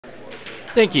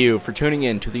Thank you for tuning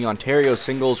in to the Ontario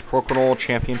Singles Crokinole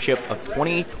Championship of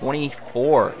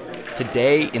 2024.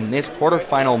 Today, in this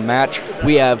quarterfinal match,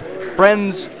 we have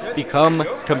friends become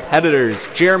competitors.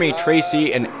 Jeremy,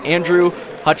 Tracey, and Andrew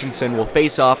Hutchinson will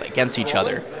face off against each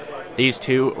other. These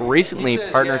two recently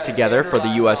partnered together for the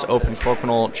U.S. Open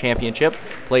Crokinole Championship,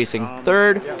 placing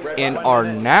third, and are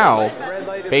now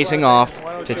facing off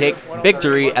to take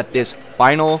victory at this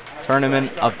final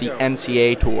tournament of the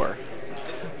NCAA Tour.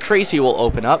 Tracey will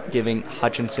open up, giving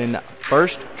Hutchinson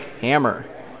first hammer.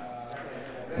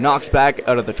 Knocks back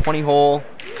out of the 20 hole,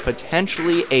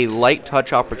 potentially a light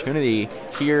touch opportunity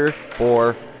here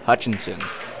for Hutchinson.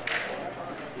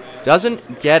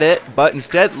 Doesn't get it, but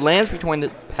instead lands between the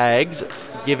pegs,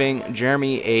 giving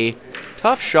Jeremy a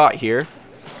tough shot here.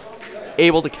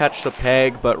 Able to catch the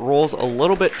peg, but rolls a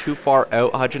little bit too far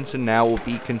out. Hutchinson now will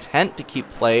be content to keep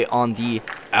play on the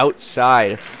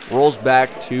outside. Rolls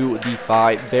back to the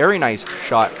 5. Very nice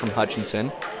shot from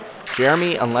Hutchinson.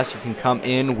 Jeremy, unless he can come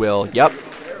in, will,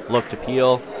 look to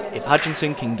peel. If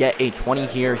Hutchinson can get a 20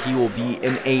 here, he will be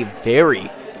in a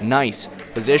very nice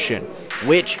position,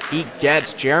 which he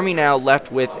gets. Jeremy now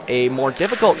left with a more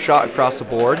difficult shot across the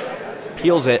board.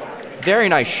 Peels it. Very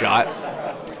nice shot.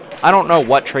 I don't know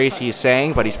what Tracey is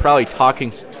saying, but he's probably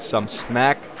talking some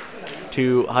smack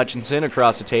to Hutchinson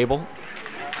across the table.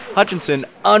 Hutchinson,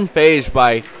 unfazed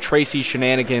by Tracey's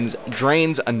shenanigans,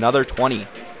 drains another 20.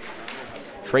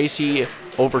 Tracey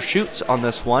overshoots on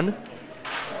this one,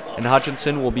 and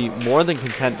Hutchinson will be more than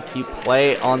content to keep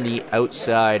play on the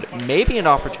outside. Maybe an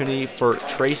opportunity for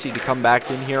Tracey to come back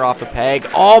in here off the peg.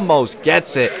 Almost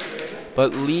gets it,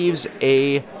 but leaves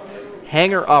a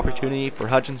hanger opportunity for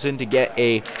Hutchinson to get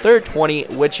a third 20,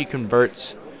 which he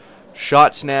converts.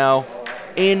 Shots now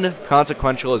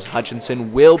inconsequential as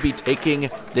Hutchinson will be taking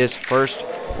this first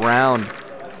round.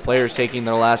 Players taking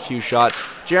their last few shots.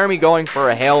 Jeremy going for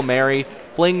a Hail Mary,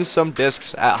 flings some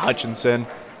discs at Hutchinson.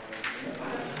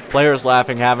 Players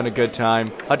laughing, having a good time.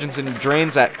 Hutchinson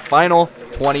drains that final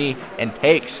 20 and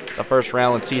takes the first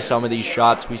round. Let's see some of these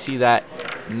shots. We see that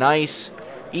nice,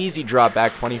 easy drop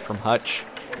back 20 from Hutch.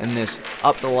 And this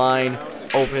up the line,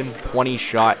 open 20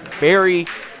 shot. Very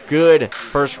good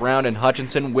first round, and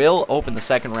Hutchinson will open the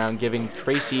second round, giving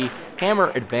Tracey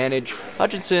hammer advantage.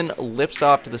 Hutchinson lips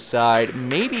off to the side,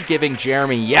 maybe giving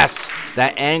Jeremy, yes,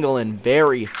 that angle and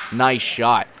very nice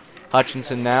shot.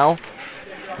 Hutchinson now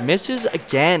misses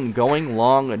again, going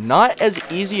long. Not as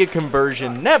easy a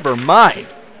conversion, never mind.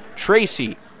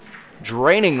 Tracey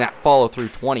draining that follow through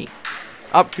 20.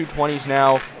 Up 2 20s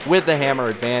now with the hammer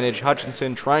advantage.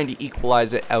 Hutchinson trying to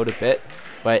equalize it out a bit,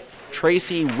 but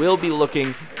Tracey will be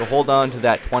looking to hold on to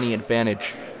that 20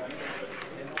 advantage.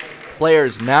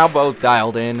 Players now both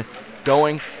dialed in,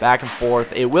 going back and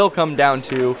forth. It will come down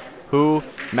to who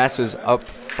messes up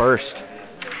first.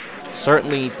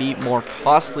 Certainly be more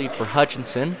costly for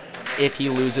Hutchinson if he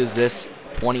loses this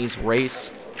 20s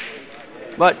race.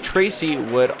 But Tracey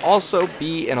would also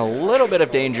be in a little bit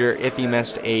of danger if he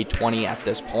missed a 20 at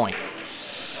this point.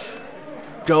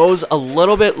 Goes a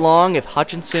little bit long. If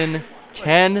Hutchinson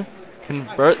can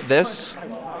convert this,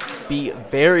 be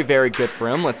very, very good for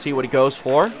him. Let's see what he goes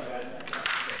for.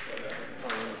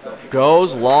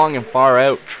 Goes long and far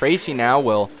out. Tracey now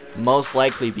will most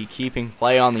likely be keeping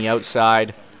play on the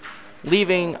outside,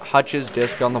 leaving Hutch's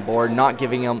disc on the board, not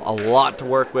giving him a lot to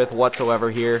work with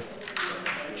whatsoever here.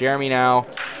 Jeremy now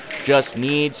just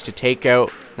needs to take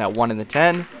out that 1 in the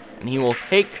 10, and he will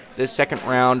take this second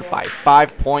round by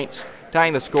 5 points,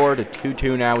 tying the score to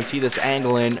 2-2 now. We see this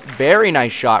angle in. Very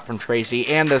nice shot from Tracey,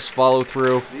 and this follow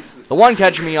through. The one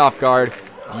catching me off guard.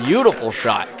 Beautiful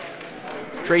shot.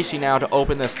 Tracey now to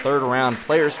open this third round.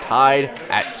 Players tied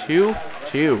at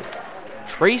 2-2.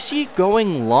 Tracey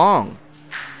going long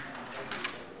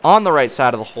on the right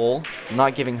side of the hole,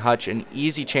 not giving Hutch an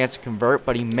easy chance to convert,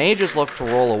 but he may just look to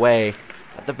roll away.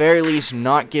 At the very least,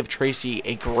 not give Tracey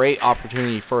a great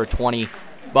opportunity for a 20,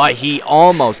 but he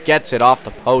almost gets it off the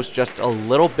post, just a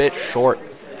little bit short.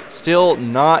 Still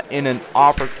not in an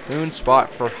opportune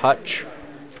spot for Hutch,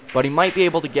 but he might be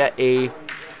able to get a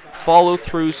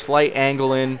follow-through slight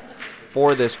angle in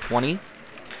for this 20.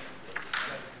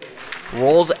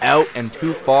 Rolls out and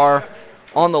too far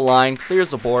on the line,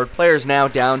 clears the board. Players now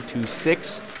down to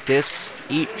 6 discs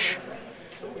each.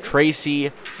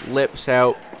 Tracey lips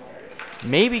out,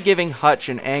 maybe giving Hutch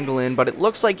an angle in, but it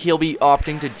looks like he'll be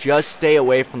opting to just stay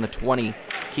away from the 20,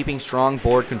 keeping strong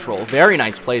board control. Very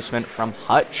nice placement from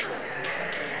Hutch.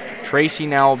 Tracey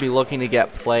now will be looking to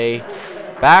get play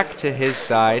back to his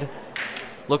side.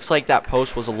 Looks like that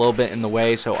post was a little bit in the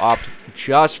way, so opt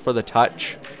just for the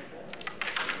touch.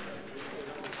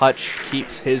 Hutch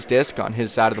keeps his disc on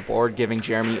his side of the board, giving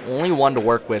Jeremy only one to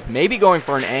work with. Maybe going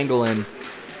for an angle in.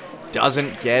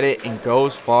 Doesn't get it and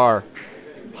goes far.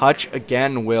 Hutch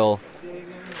again will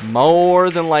more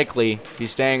than likely be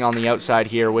staying on the outside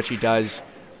here, which he does.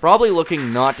 Probably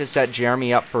looking not to set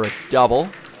Jeremy up for a double.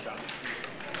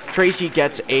 Tracey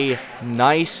gets a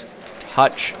nice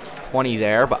Hutch 20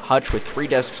 there, but Hutch with 3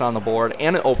 discs on the board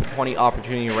and an open 20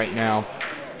 opportunity right now.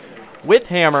 With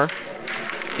hammer,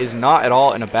 is not at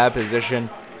all in a bad position.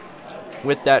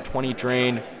 With that 20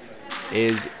 drain,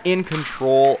 is in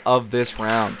control of this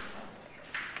round.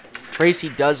 Tracey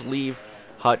does leave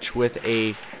Hutch with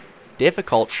a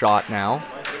difficult shot now.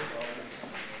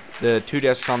 The 2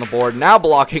 discs on the board now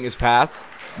blocking his path,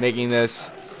 making this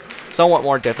somewhat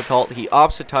more difficult. He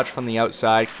opts a touch from the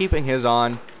outside, keeping his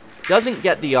on. Doesn't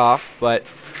get the off, but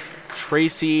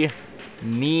Tracey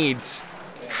needs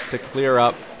to clear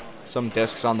up some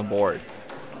discs on the board.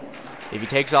 If he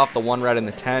takes off the 1 red and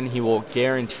the 10, he will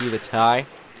guarantee the tie.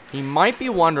 He might be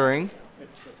wondering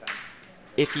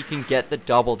if he can get the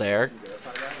double there.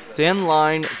 Thin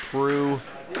line through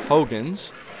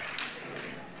Hogan's.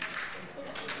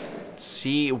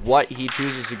 See what he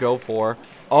chooses to go for.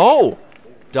 Oh!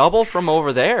 Double from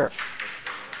over there.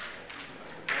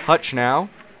 Hutch now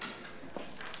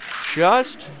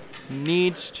just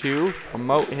needs to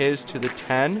promote his to the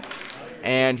 10,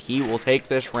 and he will take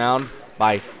this round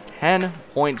by 10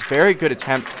 points. Very good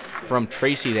attempt from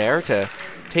Tracey there to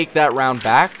take that round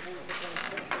back.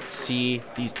 See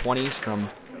these 20s from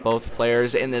both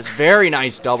players in this very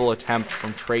nice double attempt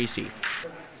from Tracey.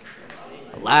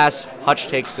 Alas, Hutch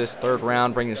takes this 3rd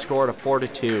round, bringing the score to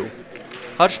 4-2.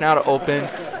 Hutch now to open.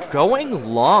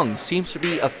 Going long seems to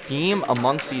be a theme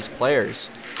amongst these players.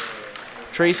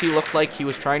 Tracey looked like he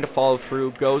was trying to follow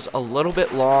through, goes a little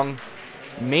bit long.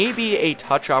 Maybe a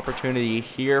touch opportunity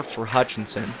here for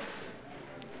Hutchinson.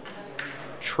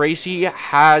 Tracey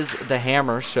has the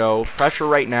hammer, so pressure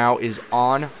right now is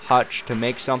on Hutch to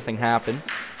make something happen.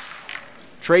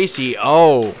 Tracey,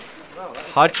 oh,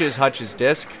 Hutch's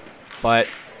disc, but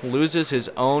loses his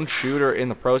own shooter in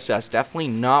the process. Definitely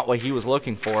not what he was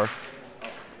looking for.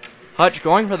 Hutch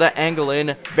going for that angle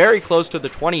in, very close to the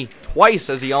 20 twice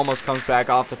as he almost comes back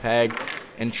off the peg.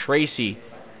 And Tracey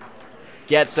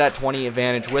gets that 20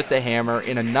 advantage with the hammer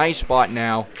in a nice spot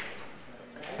now.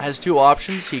 Has 2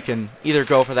 options. He can either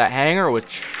go for that hanger,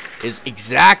 which is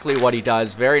exactly what he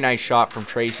does. Very nice shot from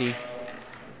Tracey.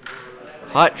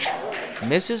 Hutch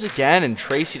misses again, and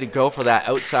Tracey to go for that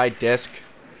outside disc.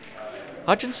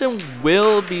 Hutchinson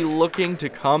will be looking to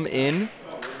come in.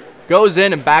 Goes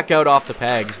in and back out off the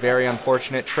pegs. Very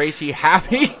unfortunate. Tracey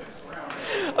happy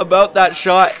about that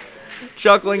shot.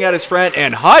 Chuckling at his friend.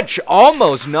 And Hutch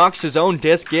almost knocks his own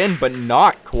disc in, but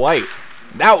not quite.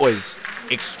 That was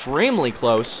extremely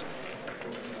close.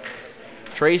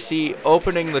 Tracey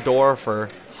opening the door for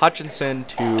Hutchinson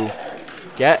to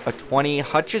get a 20.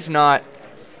 Hutch is not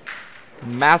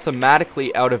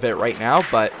mathematically out of it right now,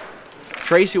 but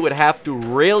Tracey would have to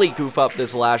really goof up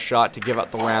this last shot to give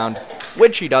up the round,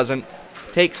 which he doesn't.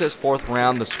 Takes his 4th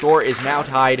round. The score is now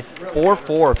tied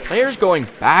 4-4. Players going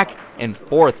back and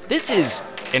forth. This is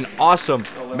an awesome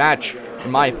match,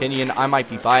 in my opinion. I might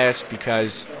be biased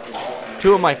because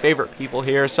 2 of my favorite people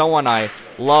here, someone I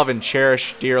love and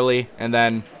cherish dearly, and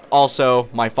then also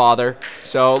my father.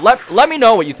 So let me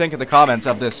know what you think in the comments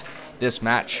of this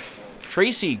match.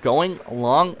 Tracey going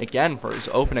long again for his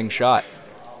opening shot.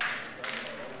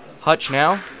 Hutch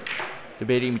now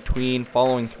debating between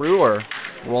following through or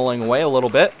rolling away a little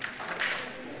bit.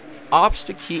 Opts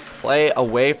to keep play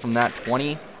away from that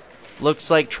 20. Looks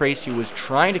like Tracey was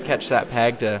trying to catch that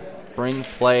peg to bring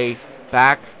play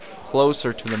back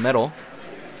closer to the middle.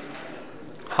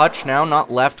 Hutch now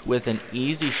not left with an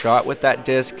easy shot with that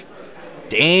disc.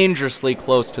 Dangerously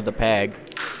close to the peg.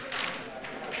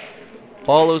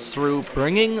 Follows through,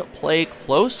 bringing play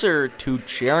closer to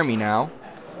Jeremy now,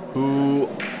 who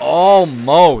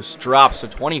almost drops a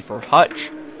 20 for Hutch.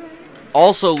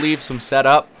 Also leaves some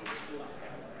setup.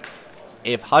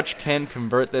 If Hutch can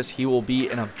convert this, he will be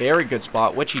in a very good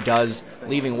spot, which he does,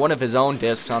 leaving one of his own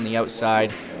discs on the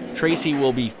outside. Tracey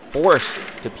will be forced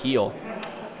to peel.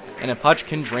 And if Hutch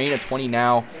can drain a 20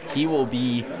 now, he will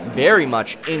be very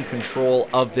much in control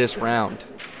of this round.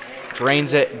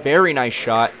 Drains it, very nice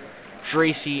shot.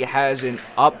 Tracey has an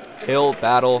uphill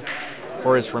battle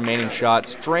for his remaining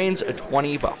shots. Drains a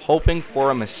 20, but hoping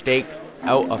for a mistake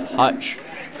out of Hutch.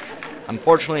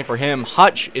 Unfortunately for him,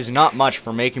 Hutch is not much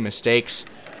for making mistakes.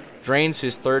 Drains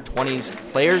his 3rd 20s.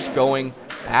 Players going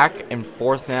back and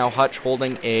forth now. Hutch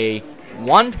holding a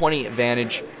 120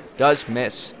 advantage. Does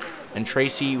miss. And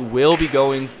Tracey will be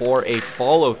going for a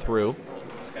follow-through.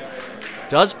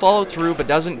 Does follow through, but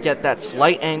doesn't get that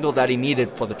slight angle that he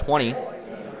needed for the 20.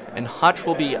 And Hutch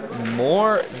will be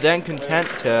more than content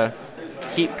to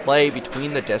keep play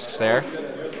between the discs there.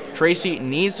 Tracey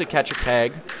needs to catch a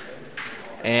peg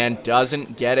and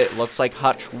doesn't get it. Looks like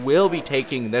Hutch will be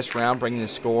taking this round, bringing the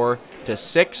score to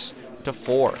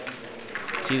 6-4.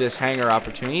 See this hanger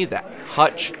opportunity that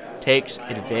Hutch takes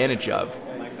advantage of.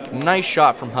 Nice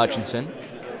shot from Hutchinson,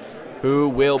 who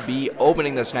will be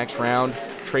opening this next round.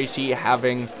 Tracey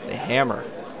having the hammer.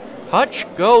 Hutch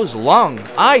goes long.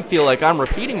 I feel like I'm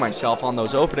repeating myself on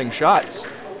those opening shots.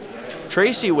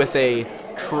 Tracey with a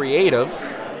creative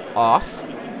off,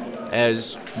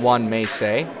 as one may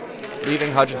say,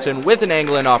 leaving Hutchinson with an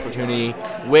angle-in opportunity,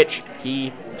 which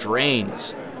he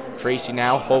drains. Tracey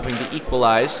now hoping to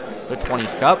equalize the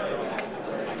 20s Cup.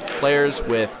 Players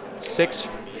with 6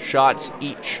 shots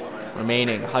each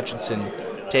remaining. Hutchinson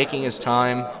taking his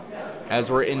time as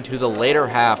we're into the later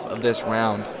half of this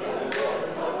round.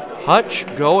 Hutch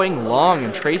going long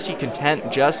and Tracey content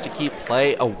just to keep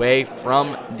play away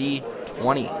from the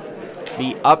 20.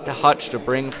 Be up to Hutch to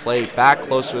bring play back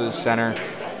closer to the center.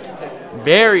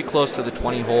 Very close to the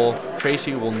 20 hole.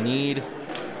 Tracey will need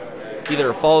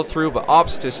either a follow through, but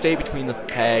opts to stay between the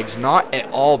pegs. Not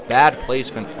at all bad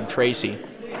placement from Tracey.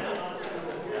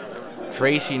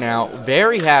 Tracey now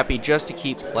very happy just to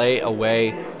keep play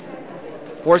away,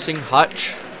 forcing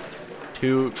Hutch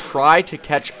to try to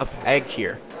catch a peg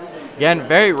here. Again,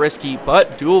 very risky,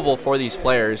 but doable for these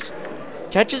players.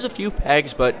 Catches a few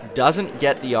pegs, but doesn't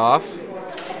get the off.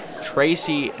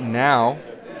 Tracey now,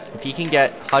 if he can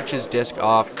get Hutch's disc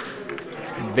off,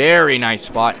 very nice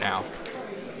spot now.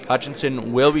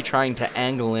 Hutchinson will be trying to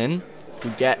angle in to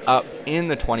get up in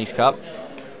the 20s Cup.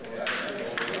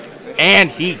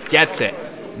 And he gets it.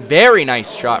 Very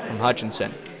nice shot from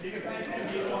Hutchinson.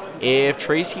 If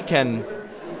Tracey can,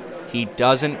 he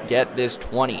doesn't get this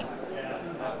 20.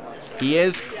 He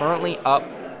is currently up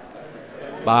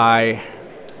by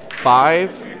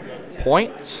 5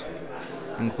 points,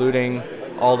 including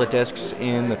all the discs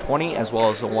in the 20 as well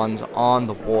as the ones on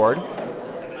the board.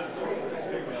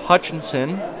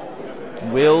 Hutchinson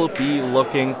will be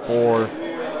looking for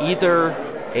either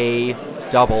a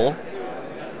double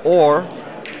or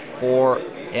for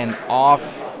an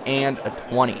off and a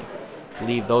 20. I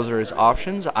believe those are his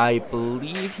options. I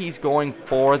believe he's going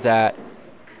for that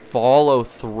follow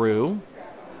through.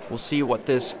 We'll see what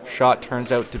this shot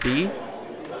turns out to be.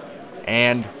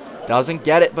 And doesn't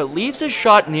get it, but leaves his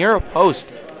shot near a post.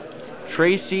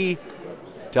 Tracey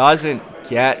doesn't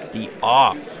get the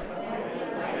off,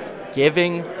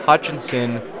 giving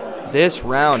Hutchinson this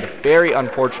round. Very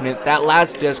unfortunate. That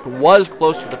last disc was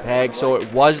close to the peg, so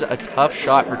it was a tough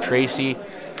shot for Tracey.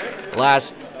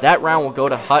 That round will go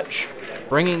to Hutch,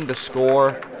 bringing the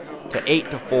score to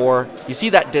 8-4. You see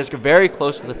that disc very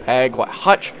close to the peg. What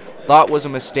Hutch thought was a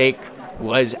mistake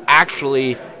was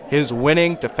actually his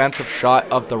winning defensive shot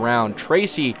of the round.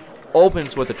 Tracey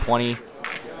opens with a 20.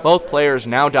 Both players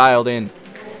now dialed in.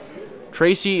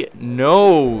 Tracey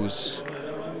knows.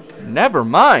 Never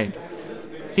mind.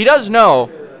 He does know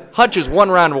Hutch is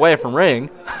 1 round away from winning,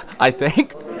 I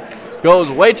think. Goes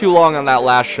way too long on that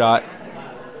last shot.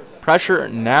 Pressure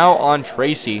now on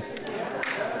Tracey.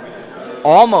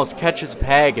 Almost catches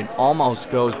peg and almost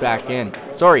goes back in.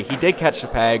 Sorry, he did catch the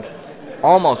peg.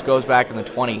 Almost goes back in the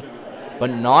 20. But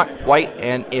not quite,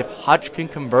 and if Hutch can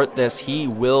convert this, he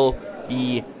will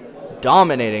be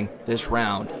dominating this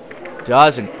round.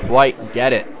 Doesn't quite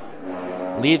get it.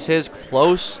 Leaves his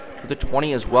close to the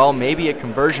 20 as well. Maybe a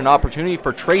conversion opportunity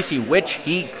for Tracey, which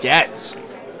he gets.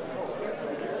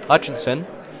 Hutchinson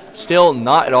still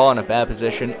not at all in a bad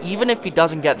position. Even if he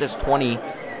doesn't get this 20,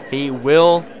 he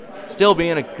will still be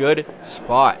in a good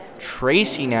spot.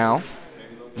 Tracey now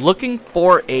looking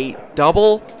for a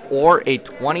double or a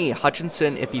 20.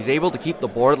 Hutchinson, if he's able to keep the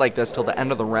board like this till the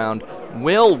end of the round,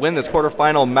 will win this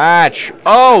quarterfinal match.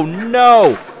 Oh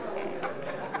no!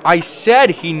 I said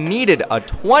he needed a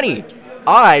 20.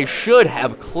 I should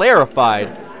have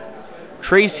clarified.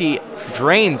 Tracey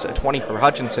drains a 20 for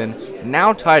Hutchinson,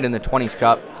 now tied in the 20s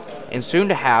Cup, and soon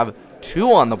to have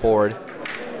 2 on the board.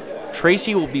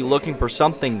 Tracey will be looking for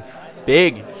something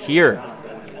big here.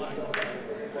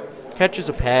 Catches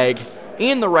a peg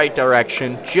in the right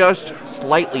direction, just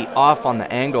slightly off on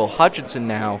the angle. Hutchinson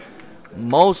now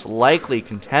most likely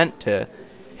content to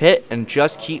hit and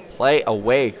just keep play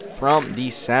away from the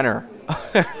center.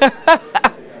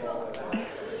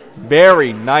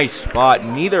 Very nice spot.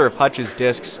 Neither of Hutch's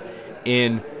discs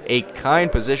in a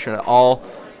kind position at all.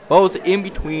 Both in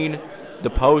between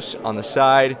the posts on the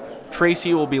side.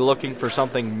 Tracey will be looking for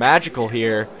something magical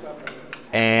here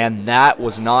And that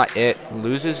was not it.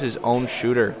 Loses his own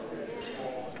shooter.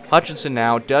 Hutchinson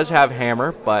now does have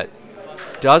hammer, but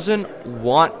doesn't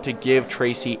want to give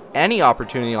Tracey any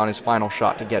opportunity on his final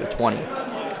shot to get a 20.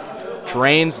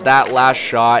 Drains that last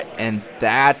shot, and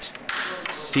that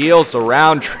seals the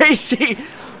round. Tracey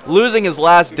losing his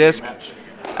last disc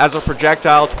as a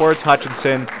projectile towards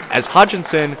Hutchinson, as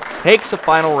Hutchinson takes the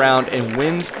final round and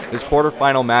wins this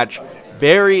quarterfinal match.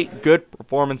 Very good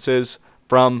performances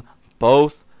from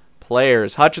both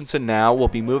players. Hutchinson now will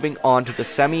be moving on to the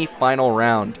semi-final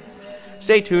round.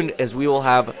 Stay tuned as we will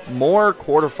have more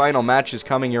quarterfinal matches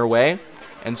coming your way,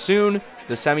 and soon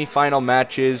the semi-final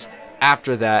matches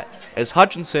after that, as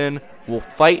Hutchinson will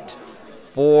fight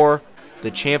for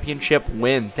the championship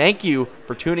win. Thank you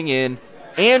for tuning in,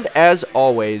 and as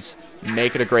always,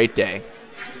 make it a great day.